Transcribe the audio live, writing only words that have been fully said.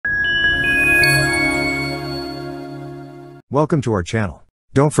Welcome to our channel.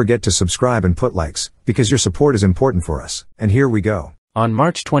 Don't forget to subscribe and put likes, because your support is important for us. And here we go. On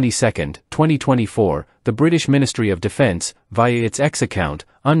March 22, 2024, the British Ministry of Defence, via its X account,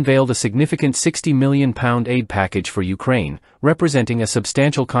 unveiled a significant £60 million aid package for Ukraine, representing a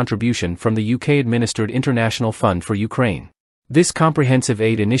substantial contribution from the UK-administered International Fund for Ukraine. This comprehensive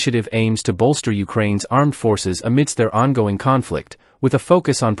aid initiative aims to bolster Ukraine's armed forces amidst their ongoing conflict, with a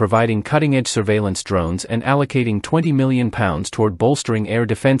focus on providing cutting-edge surveillance drones and allocating £20 million toward bolstering air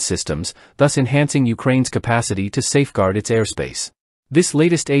defense systems, thus enhancing Ukraine's capacity to safeguard its airspace. This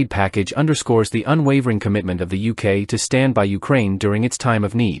latest aid package underscores the unwavering commitment of the UK to stand by Ukraine during its time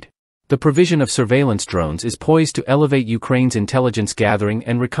of need. The provision of surveillance drones is poised to elevate Ukraine's intelligence gathering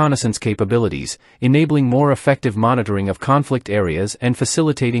and reconnaissance capabilities, enabling more effective monitoring of conflict areas and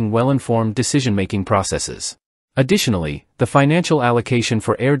facilitating well-informed decision-making processes. Additionally, the financial allocation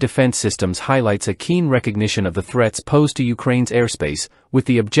for air defense systems highlights a keen recognition of the threats posed to Ukraine's airspace, with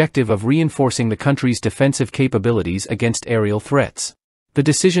the objective of reinforcing the country's defensive capabilities against aerial threats. The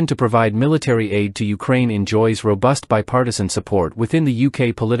decision to provide military aid to Ukraine enjoys robust bipartisan support within the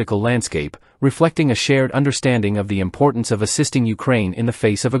UK political landscape, reflecting a shared understanding of the importance of assisting Ukraine in the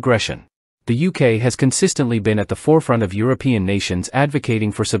face of aggression. The UK has consistently been at the forefront of European nations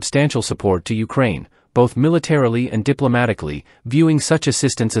advocating for substantial support to Ukraine, both militarily and diplomatically, viewing such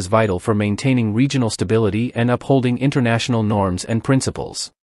assistance as vital for maintaining regional stability and upholding international norms and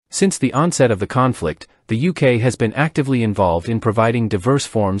principles. Since the onset of the conflict, the UK has been actively involved in providing diverse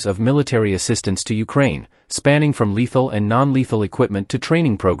forms of military assistance to Ukraine, spanning from lethal and non-lethal equipment to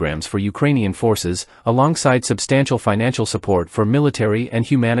training programs for Ukrainian forces, alongside substantial financial support for military and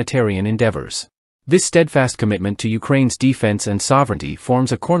humanitarian endeavors. This steadfast commitment to Ukraine's defense and sovereignty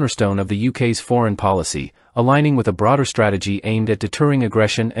forms a cornerstone of the UK's foreign policy, aligning with a broader strategy aimed at deterring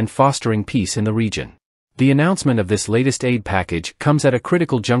aggression and fostering peace in the region. The announcement of this latest aid package comes at a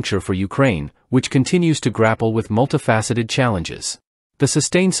critical juncture for Ukraine, which continues to grapple with multifaceted challenges. The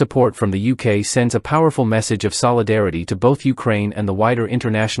sustained support from the UK sends a powerful message of solidarity to both Ukraine and the wider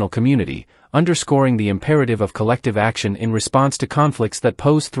international community, underscoring the imperative of collective action in response to conflicts that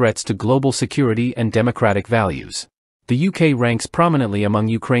pose threats to global security and democratic values. The UK ranks prominently among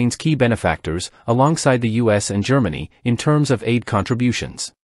Ukraine's key benefactors, alongside the US and Germany, in terms of aid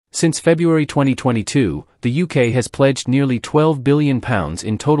contributions. Since February 2022, the UK has pledged nearly £12 billion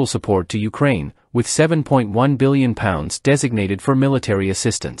in total support to Ukraine, with £7.1 billion designated for military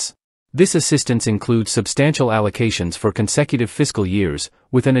assistance. This assistance includes substantial allocations for consecutive fiscal years,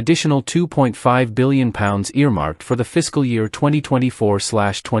 with an additional £2.5 billion earmarked for the fiscal year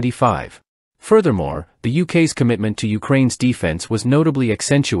 2024/25. Furthermore, the UK's commitment to Ukraine's defense was notably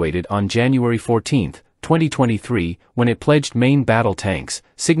accentuated on January 14, 2023, when it pledged main battle tanks,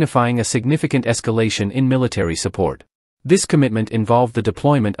 signifying a significant escalation in military support. This commitment involved the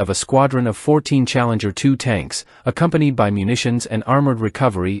deployment of a squadron of 14 Challenger 2 tanks, accompanied by munitions and armored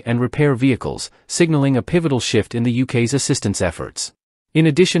recovery and repair vehicles, signaling a pivotal shift in the UK's assistance efforts. In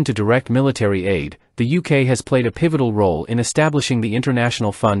addition to direct military aid, the UK has played a pivotal role in establishing the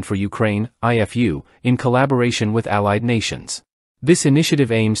International Fund for Ukraine, IFU, in collaboration with allied nations. This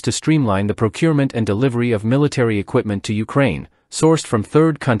initiative aims to streamline the procurement and delivery of military equipment to Ukraine, sourced from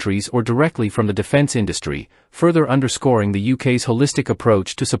third countries or directly from the defense industry, further underscoring the UK's holistic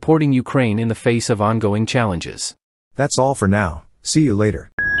approach to supporting Ukraine in the face of ongoing challenges. That's all for now. See you later.